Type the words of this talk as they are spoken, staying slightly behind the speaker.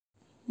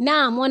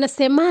Naam,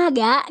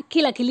 wanasemaga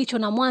kila kilicho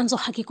na mwanzo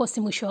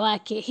hakikosi mwisho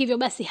wake. Hivyo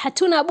basi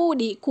hatuna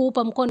budi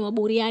kuupa mkono wa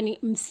buriani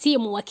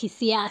msimu wa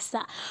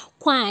kisiasa.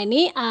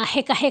 Kwani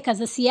heka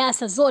za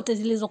siasa zote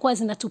zilizokuwa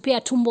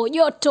zinatupea tumbo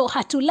joto,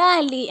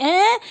 hatulali,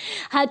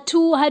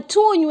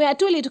 hatunywi,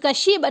 hatuli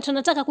tukashiba,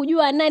 tunataka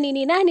kujua nani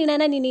ni nani na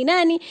nani ni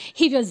nani.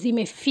 Hivyo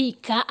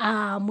zimefika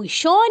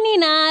mwishoni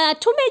na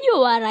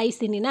tumejua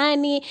rais ni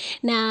nani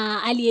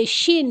na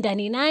aliyeshinda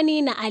ni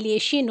nani na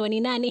aliyeshindwa ni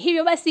nani.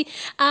 Hivyo basi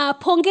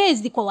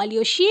pongezi kwa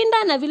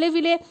walioshinda na vile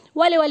vile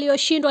wale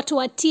walioshindwa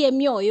tuwatie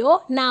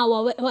mioyo na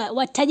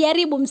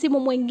watajaribu msimu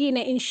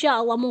mwingine,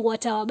 inshallah Mungu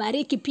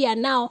atawabariki pia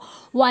nao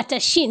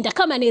watashinda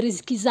kama ni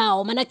riziki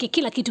zao, manake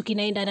kila kitu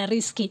kinaenda na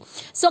riziki.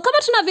 So kama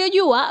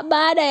tunavyojua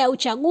baada ya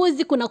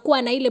uchaguzi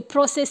kunakuwa na ile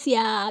process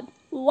ya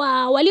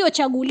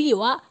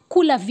waliochaguliwa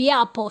kula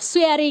viapo,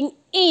 swearing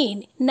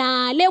in,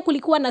 na leo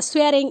kulikuwa na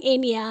swearing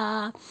in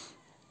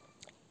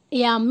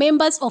ya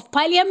members of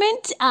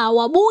parliament,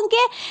 wabunge,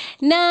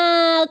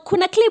 na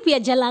kuna clip ya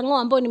Jalang'o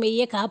ambayo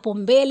nimeiweka hapo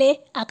mbele.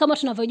 Kama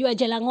tunavyojua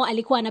Jalang'o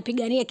alikuwa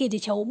anapigania kiti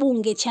cha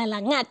ubunge cha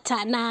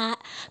Lang'ata na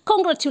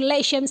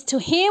congratulations to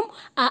him,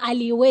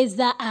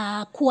 aliweza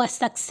kuwa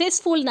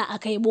successful na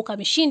akaibuka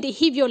mshindi.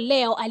 Hivyo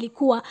leo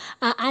alikuwa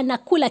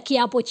anakula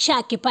kiapo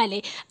chake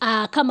pale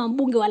kama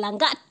mbunge wa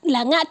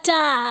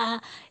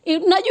Lang'ata.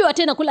 Najua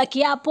tena kula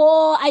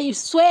kiapo, I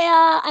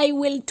swear I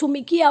will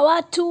tumikia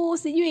watu,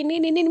 sijui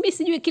nini, mimi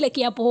sijui kile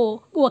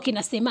kiapo huwa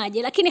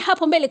kinasemaje, lakini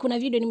hapo mbele kuna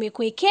video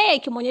nimekuwekea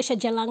ikimonyesha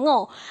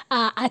Jalang'o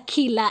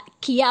akila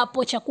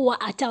kiapo cha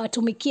kuwa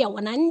atawatumikia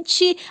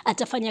wananchi,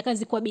 atafanya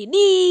kazi kwa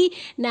bidii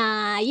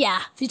na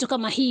vitu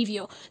kama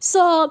hivyo.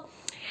 So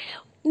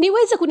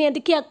niweze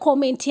kuniandikia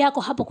comment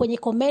yako hapo kwenye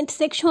comment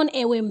section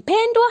ewe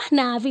mpendwa,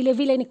 na vile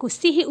vile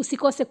nikusihi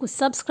usikose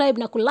kusubscribe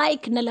na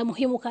kulike, na la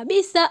muhimu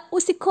kabisa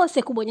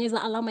usikose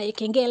kubonyeza alama ya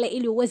kengele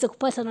ili uweze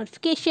kupata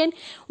notification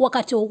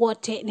wakati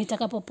wowote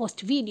nitakapo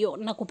post video.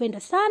 Nakupenda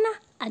sana,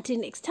 until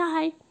next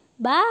time,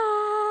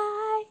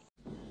 bye.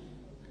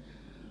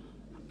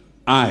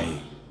 I,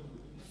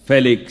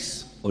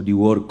 Felix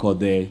Odiwuor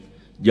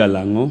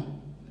Jalang'o,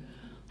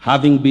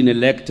 having been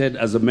elected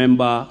as a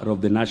member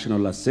of the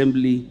National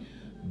Assembly,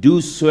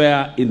 do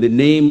swear in the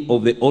name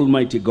of the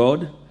Almighty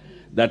God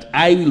that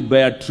I will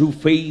bear true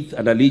faith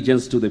and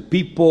allegiance to the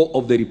people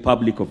of the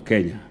Republic of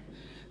Kenya,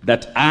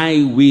 that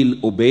I will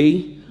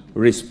obey,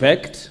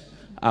 respect,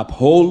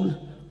 uphold,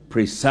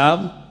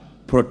 preserve,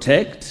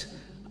 protect,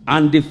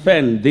 and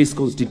defend this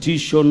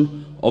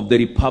Constitution of the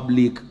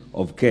Republic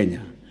of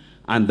Kenya,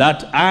 and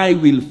that I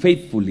will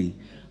faithfully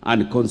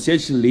and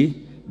conscientiously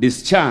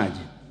discharge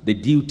the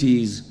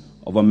duties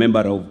of a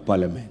member of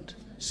Parliament.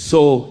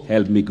 So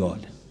help me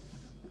God.